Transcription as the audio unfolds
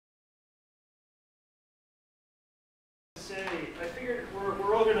I figured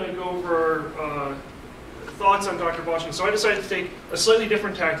we're all going to go over our thoughts on Dr. Bostian, so I decided to take a slightly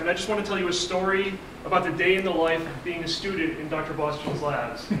different tact, and I just want to tell you a story about the day in the life of being a student in Dr. Bostian's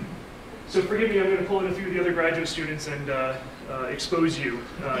labs. So forgive me, I'm going to pull in a few of the other graduate students and expose you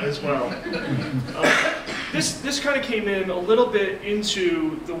as well. This kind of came in a little bit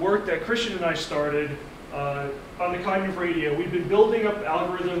into the work that Christian and I started on the cognitive radio. We've been building up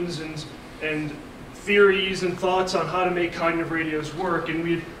algorithms and theories and thoughts on how to make cognitive radios work, and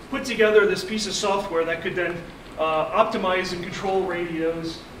we'd put together this piece of software that could then optimize and control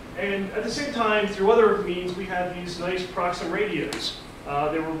radios. And at the same time, through other means, we had these nice Proxim radios.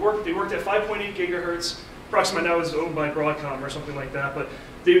 They worked at 5.8 gigahertz. Proxima now is owned by Broadcom or something like that, but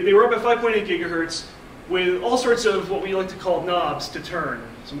they were up at 5.8 gigahertz with all sorts of what we like to call knobs to turn.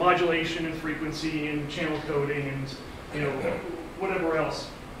 So modulation and frequency and channel coding and whatever else.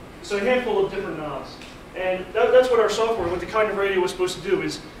 So a handful of different knobs. And that's what our software, what the cognitive radio was supposed to do,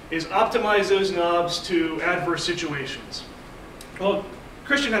 is optimize those knobs to adverse situations. Well,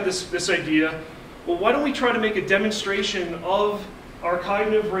 Christian had this idea, well, why don't we try to make a demonstration of our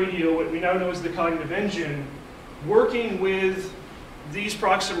cognitive radio, what we now know as the cognitive engine, working with these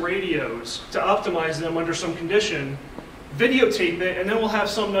Proxim radios to optimize them under some condition, videotape it, and then we'll have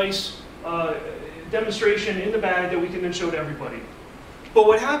some nice demonstration in the bag that we can then show to everybody. But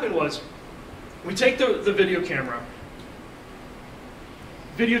what happened was, we take the video camera,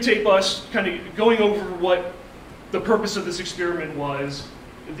 videotape us kind of going over what the purpose of this experiment was,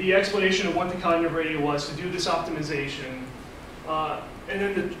 the explanation of what the cognitive radio was to do this optimization. And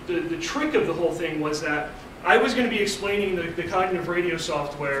then the trick of the whole thing was that I was going to be explaining the cognitive radio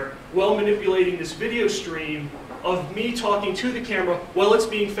software while manipulating this video stream of me talking to the camera while it's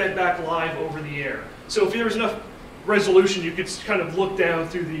being fed back live over the air. So if there was enough resolution, you could kind of look down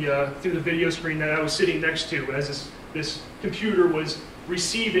through the video screen that I was sitting next to as this computer was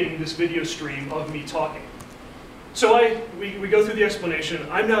receiving this video stream of me talking. So we go through the explanation.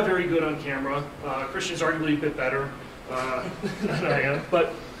 I'm not very good on camera. Christian's arguably a bit better than I am.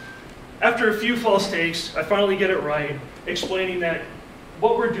 But after a few false takes, I finally get it right, explaining that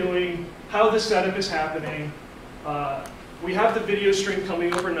what we're doing, how the setup is happening. We have the video stream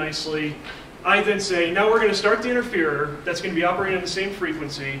coming over nicely. I then say, now we're going to start the interferer that's going to be operating at the same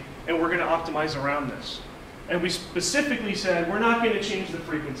frequency, and we're going to optimize around this. And we specifically said, we're not going to change the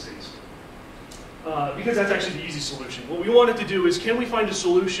frequencies, because that's actually the easy solution. What we wanted to do is, can we find a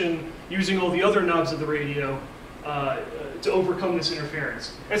solution using all the other knobs of the radio to overcome this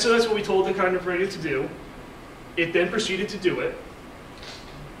interference? And so that's what we told the cognitive radio to do. It then proceeded to do it.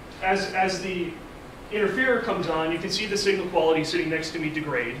 As the interferer comes on, you can see the signal quality sitting next to me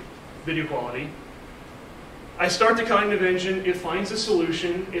degrade. Video quality. I start the cognitive engine, it finds a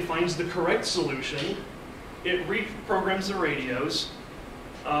solution, it finds the correct solution, it reprograms the radios.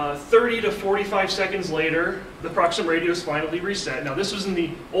 30 to 45 seconds later, the Proxim radio is finally reset. Now this was in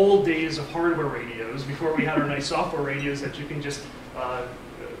the old days of hardware radios, before we had our nice software radios that you can just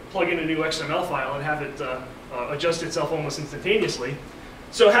plug in a new XML file and have it adjust itself almost instantaneously.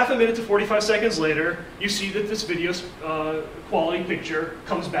 So half a minute to 45 seconds later, you see that this video's quality picture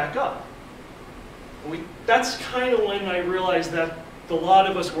comes back up. That's kind of when I realized that a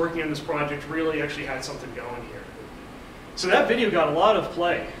lot of us working on this project really actually had something going here. So that video got a lot of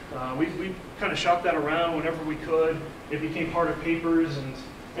play. We kind of shopped that around whenever we could. It became part of papers, and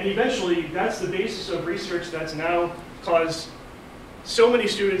eventually that's the basis of research that's now caused so many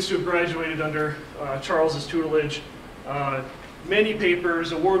students to have graduated under Charles's tutelage. Many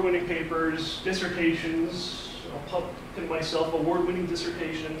papers, award-winning papers, dissertations, I'll publish myself, award-winning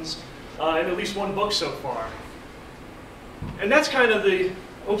dissertations, and at least one book so far. And that's kind of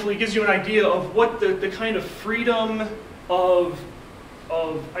hopefully gives you an idea of what the kind of freedom of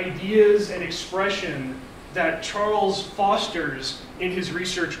ideas and expression that Charles fosters in his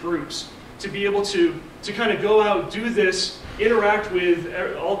research groups, to be able to kind of go out, do this, interact with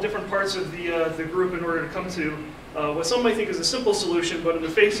all different parts of the group in order to come to what some might think is a simple solution, but in the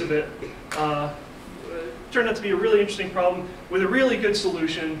face of it, turned out to be a really interesting problem with a really good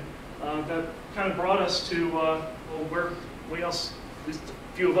solution that kind of brought us to where else a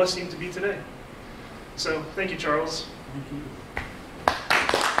few of us seem to be today. So thank you, Charles. Thank you.